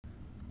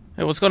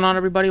Hey, what's going on,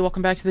 everybody?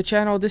 Welcome back to the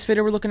channel. This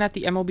video we're looking at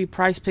the MLB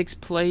Prizepicks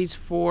plays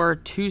for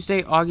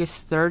Tuesday,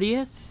 August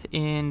 30th.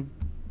 In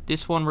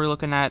this one we're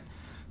looking at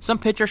some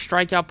pitcher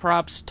strikeout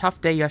props. Tough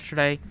day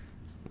yesterday.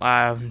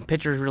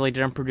 Pitchers really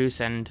didn't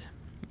produce and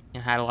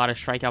had a lot of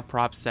strikeout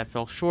props that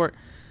fell short.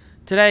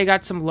 Today I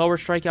got some lower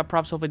strikeout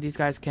props. Hopefully these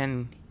guys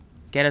can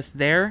get us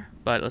there,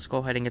 but let's go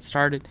ahead and get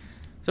started.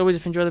 As always,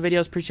 if you enjoy the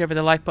videos, appreciate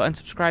the like button,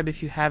 subscribe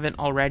if you haven't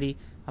already.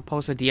 I'll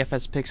post a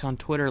DFS picks on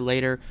Twitter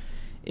later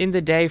in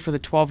the day for the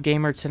 12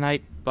 gamer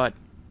tonight. But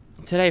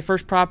today,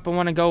 first prop I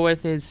want to go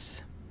with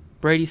is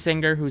Brady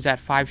Singer, who's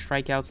at 5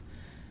 strikeouts.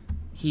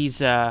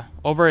 He's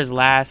over his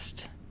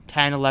last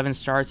 10-11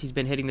 starts, he's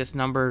been hitting this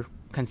number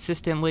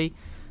consistently.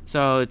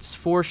 So it's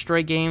 4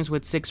 straight games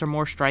with 6 or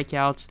more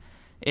strikeouts.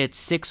 It's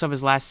 6 of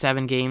his last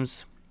 7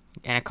 games,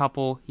 and a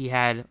couple he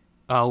had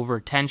over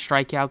 10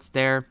 strikeouts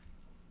there.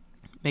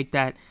 Make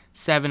that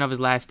 7 of his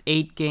last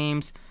 8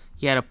 games.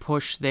 He had a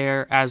push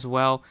there as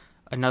well,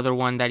 another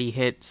one that he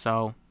hit.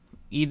 So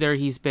either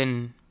he's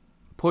been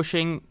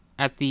pushing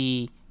at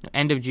the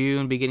end of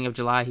June, beginning of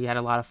July, he had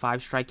a lot of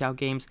 5 strikeout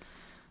games.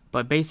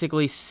 But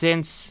basically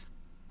since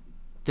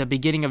the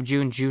beginning of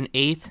June, June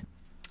 8th,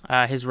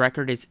 his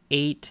record is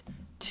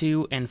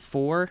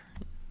 8-2-4.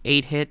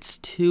 8 hits,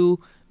 2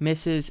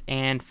 misses,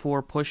 and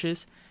 4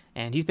 pushes.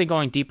 And he's been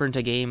going deeper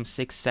into games,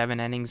 6-7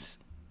 innings.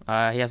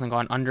 He hasn't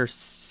gone under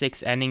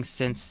 6 innings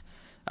since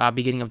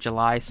beginning of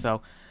July.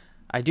 So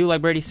I do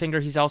like Brady Singer.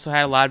 He's also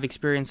had a lot of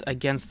experience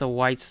against the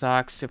White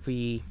Sox. If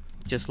we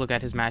just look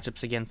at his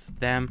matchups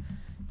against them,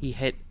 he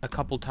hit a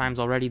couple times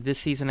already this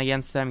season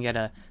against them. He had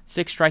a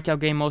 6 strikeout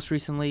game most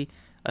recently,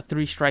 a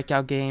 3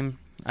 strikeout game,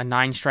 a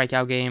 9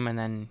 strikeout game, and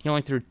then he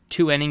only threw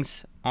 2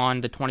 innings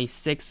on the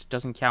 26th.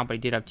 Doesn't count, but he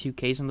did have 2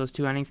 Ks in those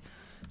 2 innings.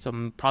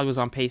 So probably was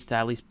on pace to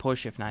at least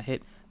push, if not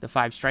hit, the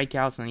 5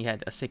 strikeouts, and he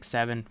had a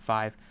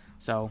 6-7-5.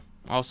 So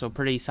also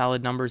pretty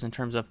solid numbers in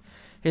terms of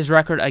his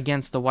record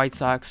against the White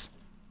Sox.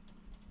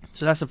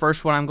 So that's the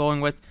first one I'm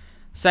going with.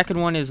 Second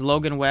one is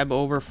Logan Webb,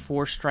 over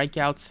 4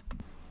 strikeouts.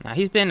 Now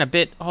he's been a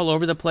bit all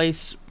over the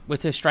place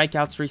with his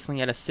strikeouts recently. He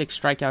had a 6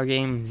 strikeout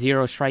game,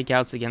 0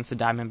 strikeouts against the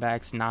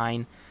Diamondbacks,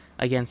 9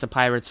 against the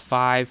Pirates,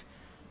 5.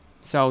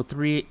 So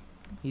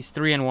he's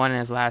 3-1 in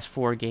his last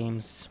 4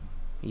 games.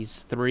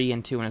 He's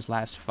 3-2 in his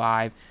last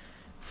 5.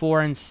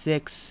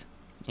 4-6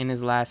 in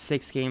his last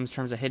 6 games in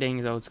terms of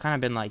hitting. So it's kind of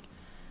been like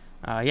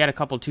he had a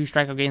couple 2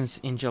 strikeout games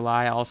in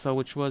July also,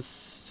 which was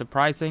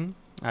surprising.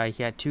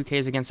 He had 2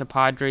 Ks against the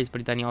Padres,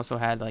 but then he also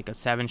had like a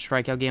 7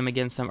 strikeout game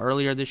against them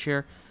earlier this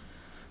year.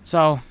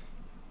 So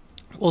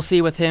we'll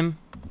see with him.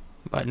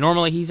 But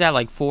normally he's at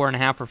like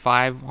 4.5 or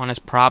 5 on his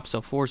prop, so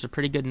 4 is a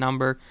pretty good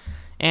number.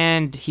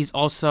 And he's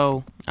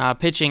also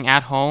pitching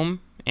at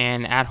home,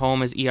 and at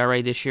home his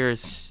ERA this year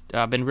has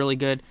been really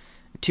good.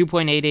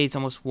 2.88, it's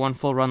almost 1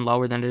 full run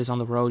lower than it is on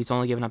the road. He's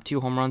only given up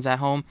 2 home runs at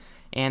home,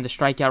 and the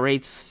strikeout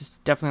rate's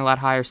definitely a lot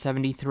higher,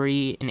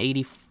 73 and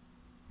 80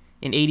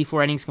 in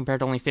 84 innings compared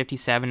to only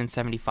 57 and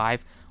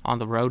 75 on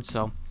the road.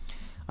 So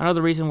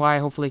another reason why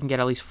hopefully he can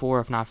get at least 4,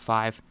 if not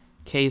 5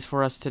 Ks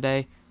for us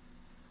today.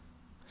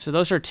 So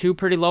those are 2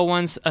 pretty low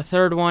ones. A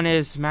third one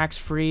is Max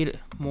Fried,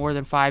 more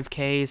than 5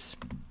 Ks.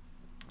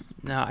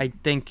 Now I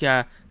think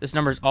this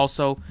number is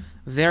also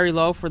very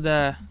low for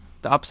the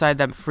upside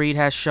that Fried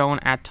has shown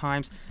at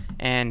times,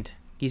 and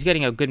he's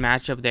getting a good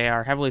matchup. They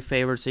are heavily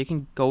favored, so you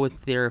can go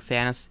with their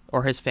fantasy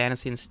or his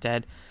fantasy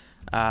instead.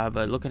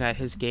 But looking at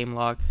his game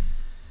log,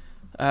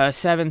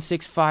 7,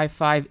 6, 5,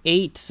 5,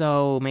 8.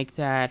 So make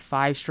that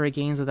 5 straight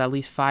games with at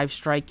least 5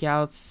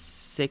 strikeouts.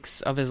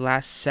 6 of his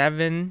last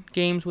 7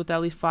 games with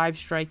at least 5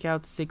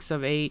 strikeouts. 6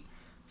 of 8,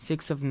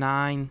 6 of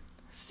 9,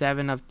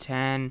 7 of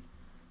 10,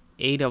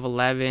 8 of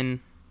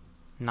 11,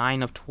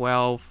 9 of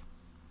 12.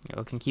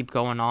 It can keep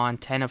going on.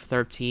 10 of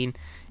 13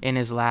 in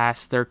his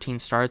last 13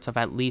 starts of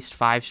at least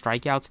 5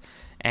 strikeouts.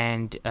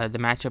 And the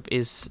matchup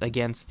is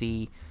against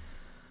the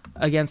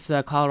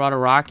Colorado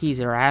Rockies.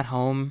 They're at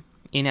home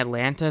in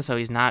Atlanta, so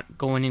he's not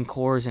going in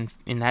cores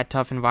in that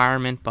tough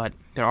environment. But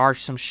there are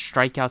some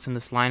strikeouts in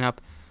this lineup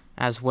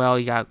as well.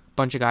 You got a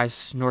bunch of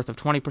guys north of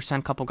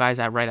 20%, couple guys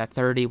right at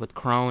 30 with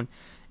Crone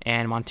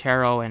and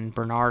Montero and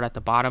Bernard at the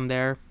bottom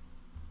there.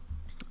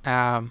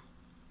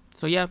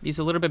 So yeah, he's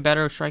a little bit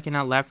better striking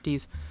out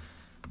lefties,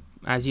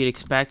 as you'd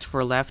expect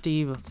for a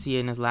lefty. Let's see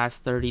in his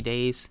last 30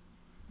 days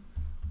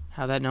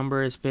how that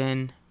number has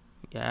been.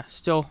 Yeah,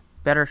 still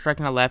better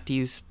striking out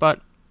lefties,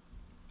 but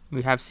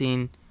we have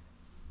seen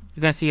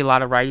you're going to see a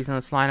lot of righties in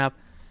this lineup.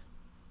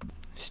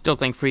 Still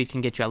think Fried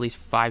can get you at least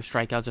 5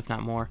 strikeouts, if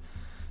not more.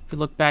 If you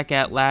look back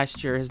at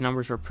last year, his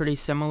numbers were pretty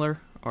similar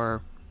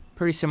at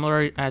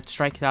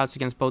strikeouts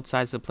against both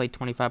sides. They played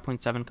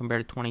 25.7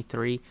 compared to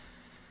 23.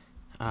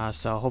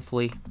 So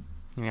hopefully,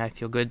 I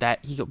feel good that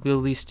he will be at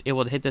least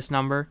able to hit this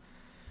number.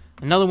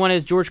 Another one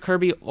is George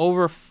Kirby,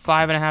 over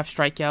 5.5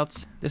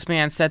 strikeouts. This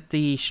man set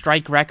the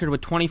strike record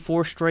with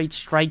 24 straight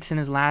strikes in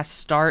his last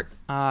start,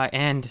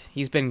 and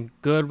he's been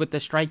good with the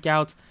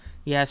strikeouts.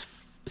 He has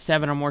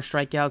 7 or more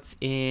strikeouts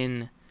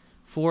in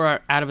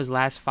 4 out of his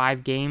last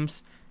 5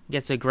 games.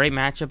 Gets a great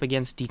matchup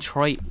against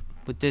Detroit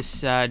with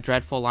this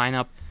dreadful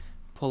lineup.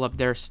 Pull up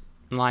their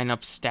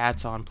lineup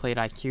stats on Plate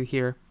IQ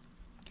here.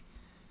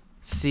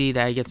 See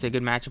that he gets a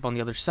good matchup on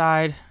the other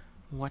side.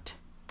 What?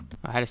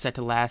 I had it set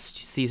to last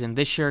season.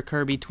 This year,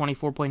 Kirby,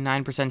 24.9%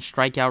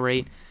 strikeout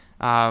rate.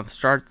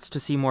 Starts to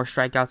see more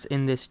strikeouts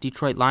in this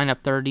Detroit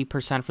lineup.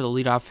 30% for the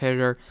leadoff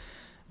hitter.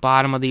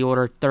 Bottom of the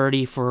order,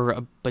 30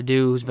 for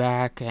Badu's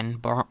back,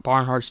 and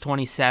Barnhart's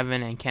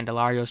 27, and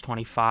Candelario's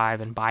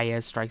 25, and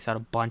Baez strikes out a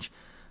bunch.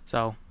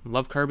 So,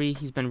 love Kirby.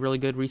 He's been really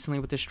good recently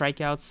with his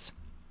strikeouts.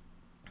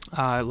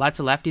 Lots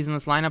of lefties in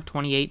this lineup,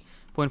 28.4%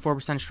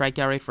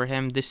 strikeout rate for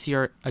him this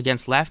year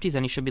against lefties,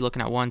 and he should be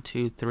looking at 1,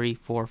 2, 3,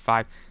 4,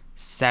 5,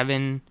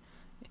 7,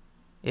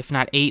 if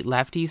not 8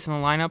 lefties in the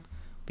lineup.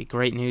 Be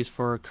great news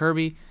for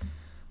Kirby.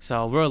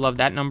 So, really love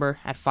that number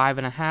at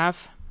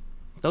 5.5.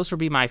 Those would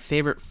be my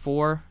favorite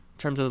 4 in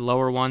terms of the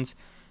lower ones.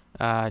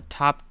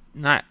 Top,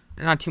 not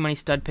too many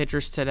stud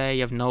pitchers today.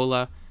 You have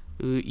Nola,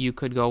 who you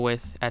could go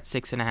with at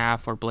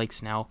 6.5, or Blake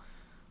Snell.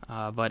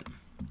 But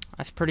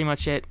that's pretty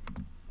much it.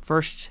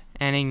 First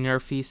inning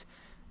nerfies.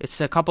 It's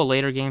a couple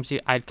later games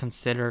I'd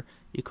consider.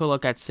 You could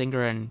look at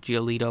Singer and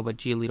Giolito, but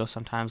Giolito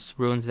sometimes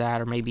ruins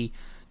that. Or maybe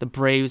the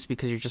Braves,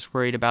 because you're just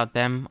worried about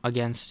them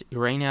against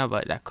Urania,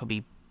 but that could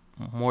be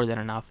more than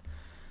enough.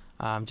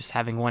 Just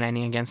having one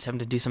inning against him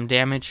to do some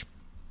damage.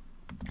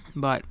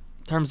 But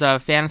in terms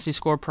of fantasy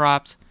score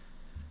props,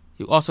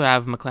 you also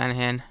have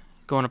McClanahan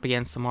going up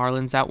against the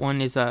Marlins. That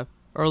one is a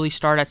early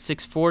start at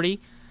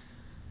 640.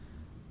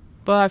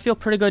 But I feel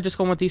pretty good just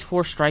going with these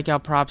 4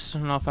 strikeout props. I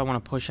don't know if I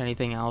want to push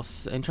anything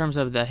else. In terms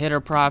of the hitter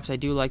props, I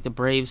do like the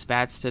Braves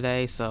bats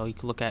today. So you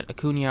could look at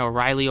Acuna or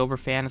Riley over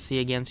fantasy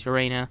against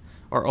Urena,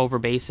 or over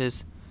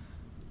bases.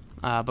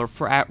 But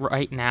for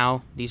right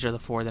now, these are the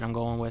 4 that I'm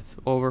going with.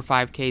 Over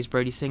 5 Ks,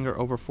 Brady Singer.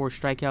 Over 4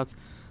 strikeouts,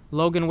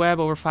 Logan Webb.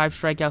 Over 5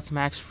 strikeouts,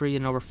 Max Fried.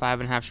 And over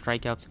 5.5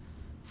 strikeouts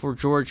for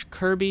George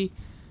Kirby.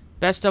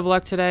 Best of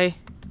luck today,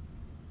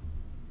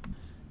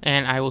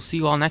 and I will see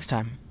you all next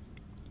time.